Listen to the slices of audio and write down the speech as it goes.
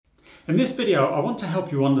In this video, I want to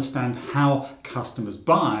help you understand how customers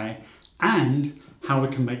buy and how we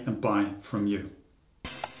can make them buy from you.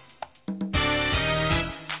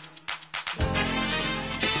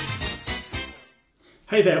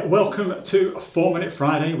 Hey there, welcome to 4 Minute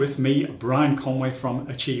Friday with me, Brian Conway from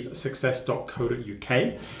achievesuccess.co.uk.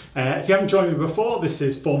 If you haven't joined me before, this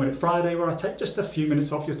is 4 Minute Friday, where I take just a few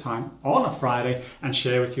minutes off your time on a Friday and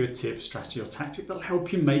share with you a tip, strategy or tactic that will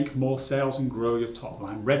help you make more sales and grow your top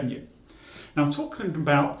line revenue. Now I'm talking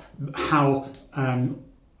about how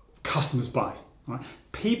customers buy. Right?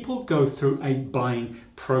 People go through a buying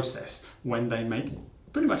process when they make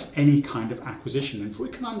pretty much any kind of acquisition. And if we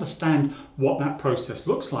can understand what that process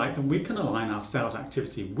looks like, then we can align our sales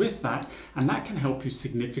activity with that, and that can help you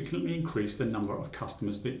significantly increase the number of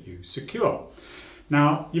customers that you secure.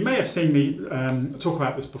 Now, you may have seen me talk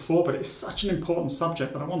about this before, but it's such an important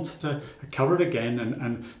subject that I wanted to cover it again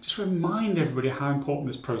and just remind everybody how important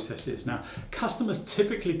this process is. Now, customers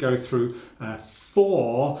typically go through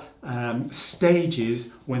 4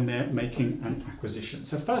 stages when they're making an acquisition.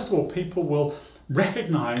 So first of all, people will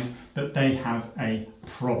recognize that they have a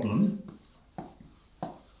problem.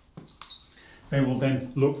 They will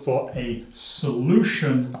then look for a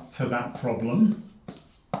solution to that problem.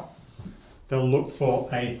 They'll look for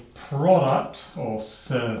a product or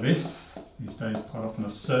service, these days quite often a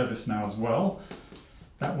service now as well,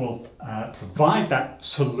 that will provide that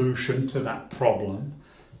solution to that problem,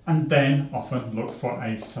 and then often look for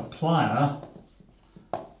a supplier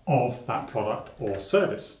of that product or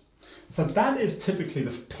service. So that is typically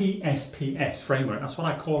the PSPS framework, that's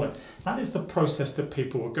what I call it. That is the process that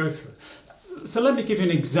people will go through. So let me give you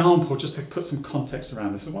an example just to put some context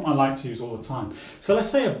around this. It's one I like to use all the time. So let's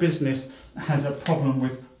say a business has a problem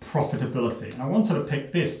with profitability. And I wanted to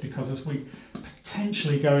pick this because as we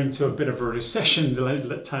potentially go into a bit of a recession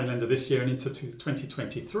the tail end of this year and into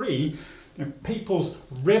 2023, people's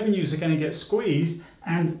revenues are going to get squeezed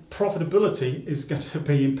and profitability is going to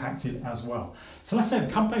be impacted as well. So let's say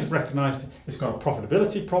the company's recognized it's got a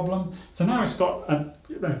profitability problem. So now it's got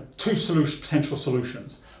 2 potential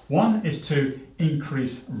solutions. One is to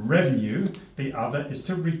increase revenue, the other is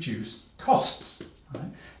to reduce costs. Right?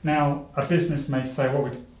 Now, a business may say, well,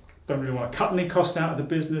 we don't really want to cut any cost out of the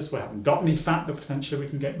business, we haven't got any fat that potentially we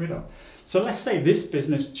can get rid of. So let's say this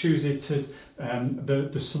business chooses to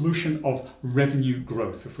the solution of revenue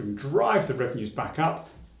growth. If we can drive the revenues back up,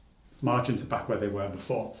 margins are back where they were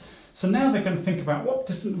before. So now they're going to think about what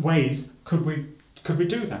different ways could we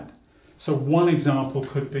do that. So one example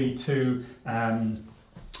could be to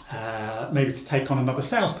maybe to take on another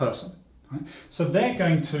salesperson. Right? So they're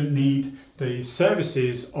going to need the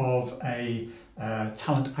services of a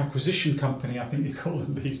talent acquisition company, I think you call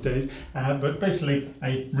them these days, but basically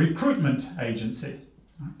a recruitment agency.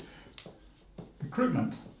 Right?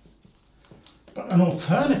 Recruitment. But an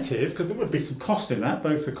alternative, because there would be some cost in that,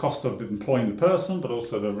 both the cost of employing the person, but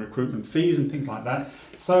also the recruitment fees and things like that.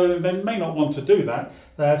 So they may not want to do that.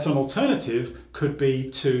 So an alternative could be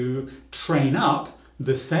to train up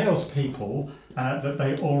the salespeople that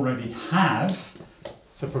they already have,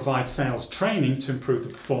 to provide sales training to improve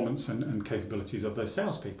the performance and capabilities of those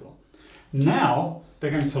salespeople. Now they're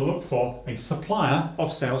going to look for a supplier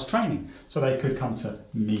of sales training. So they could come to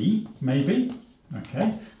me, maybe,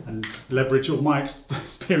 okay, and leverage all my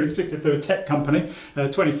experience, particularly if they're a tech company,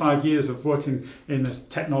 25 years of working in the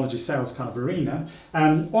technology sales kind of arena,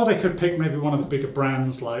 or they could pick maybe one of the bigger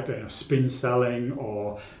brands like Spin Selling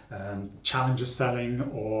or Challenger Selling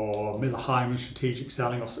or Miller Heiman Strategic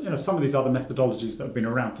Selling, or some of these other methodologies that have been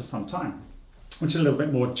around for some time, which are a little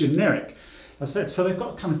bit more generic. As I said, so they've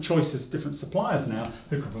got kind of choices of different suppliers now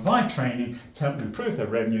who can provide training to help them improve their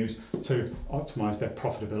revenues, to optimize their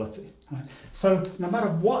profitability. Right? So no matter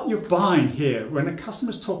what you're buying here, when a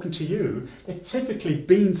customer's talking to you, they've typically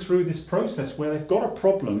been through this process where they've got a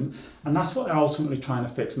problem, and that's what they're ultimately trying to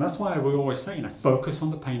fix. And that's why we always say, focus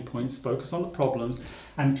on the pain points, focus on the problems,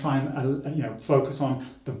 and try and focus on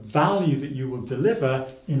the value that you will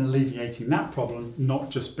deliver in alleviating that problem, not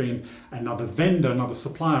just being another vendor, another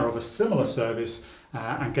supplier of a similar service,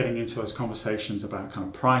 and getting into those conversations about kind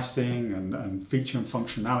of pricing and feature and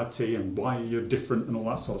functionality and why you're different and all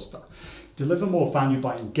that sort of stuff. Deliver more value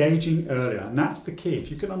by engaging earlier, and that's the key. If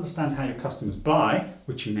you can understand how your customers buy,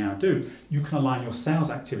 which you now do, you can align your sales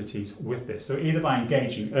activities with this. So either by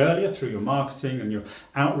engaging earlier through your marketing and your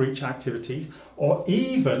outreach activities, or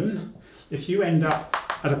even if you end up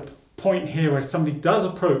at a point here where somebody does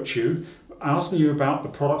approach you asking you about the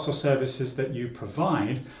products or services that you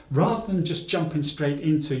provide, rather than just jumping straight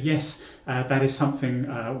into, yes, that is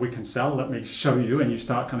something we can sell, let me show you, and you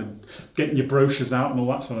start kind of getting your brochures out and all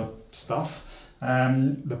that sort of stuff.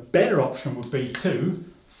 the better option would be to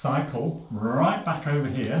cycle right back over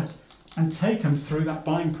here and take them through that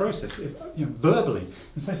buying process, verbally,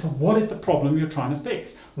 and say, so what is the problem you're trying to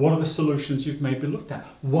fix? What are the solutions you've maybe looked at?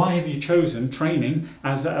 Why have you chosen training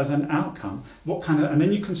as an outcome? And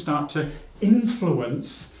then you can start to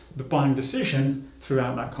influence the buying decision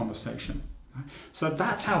throughout that conversation. So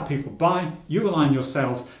that's how people buy. You align your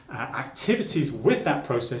sales activities with that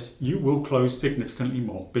process, you will close significantly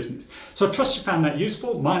more business. So I trust you found that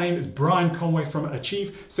useful. My name is Brian Conway from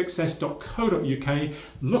achievesuccess.co.uk.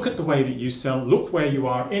 Look at the way that you sell, look where you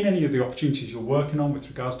are in any of the opportunities you're working on with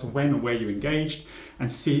regards to when and where you engaged,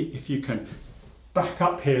 and see if you can back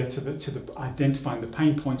up here to the identifying the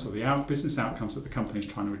pain points or the business outcomes that the company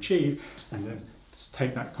is trying to achieve, and then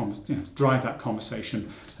take that drive that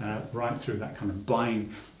conversation right through that kind of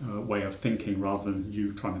buying way of thinking, rather than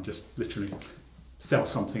you trying to just literally sell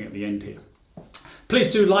something at the end here.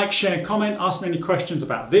 Please do like, share, comment, ask me any questions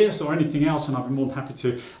about this or anything else, and I'll be more than happy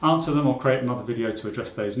to answer them or create another video to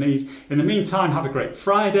address those needs. In the meantime, have a great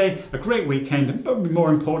Friday, a great weekend, and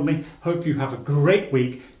more importantly, hope you have a great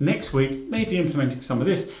week next week, maybe implementing some of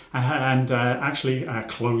this and actually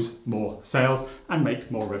close more sales and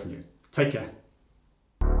make more revenue. Take care.